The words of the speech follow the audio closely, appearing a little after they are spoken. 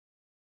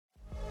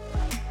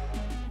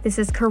This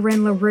is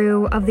Corinne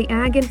LaRue of the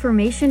Ag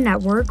Information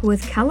Network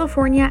with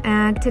California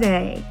Ag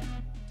Today.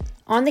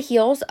 On the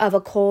heels of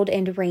a cold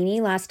and rainy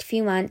last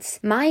few months,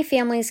 my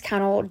family's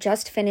cattle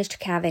just finished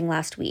calving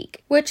last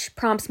week, which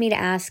prompts me to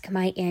ask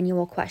my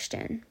annual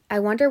question. I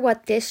wonder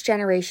what this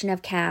generation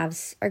of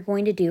calves are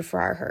going to do for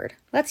our herd.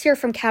 Let's hear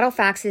from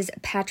CattleFax's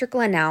Patrick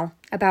Linnell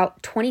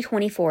about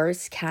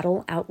 2024's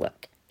cattle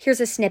outlook. Here's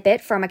a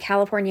snippet from a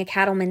California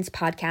Cattlemen's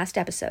podcast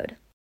episode.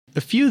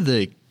 A few of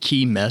the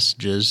key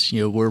messages,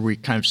 where we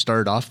kind of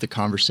started off the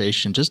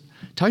conversation, just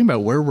talking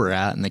about where we're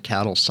at in the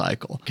cattle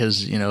cycle.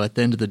 Because, at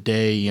the end of the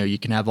day, you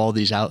can have all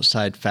these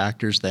outside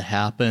factors that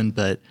happen,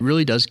 but it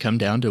really does come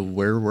down to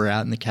where we're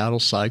at in the cattle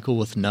cycle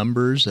with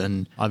numbers.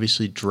 And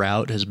obviously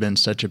drought has been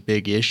such a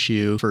big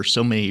issue for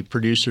so many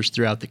producers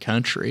throughout the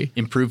country.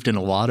 Improved in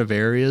a lot of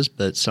areas,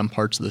 but some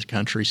parts of the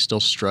country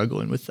still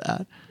struggling with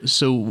that.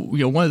 So,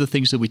 one of the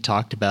things that we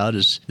talked about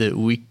is that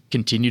we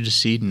continue to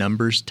see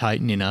numbers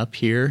tightening up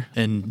here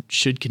and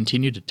should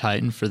continue to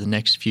tighten for the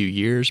next few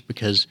years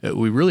because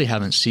we really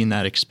haven't seen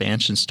that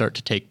expansion start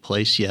to take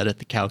place yet at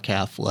the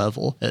cow-calf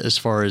level as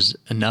far as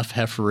enough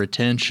heifer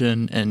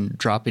retention and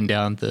dropping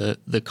down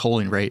the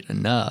culling rate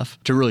enough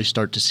to really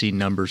start to see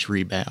numbers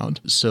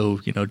rebound. So,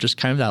 just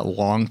kind of that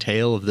long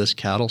tail of this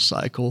cattle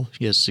cycle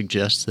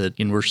suggests that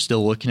we're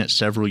still looking at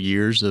several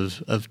years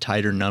of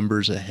tighter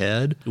numbers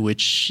ahead,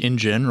 which in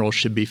general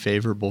should be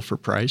favorable for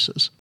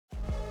prices.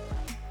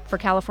 For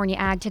California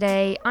Ag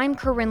Today, I'm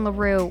Corinne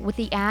LaRue with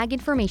the Ag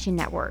Information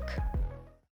Network.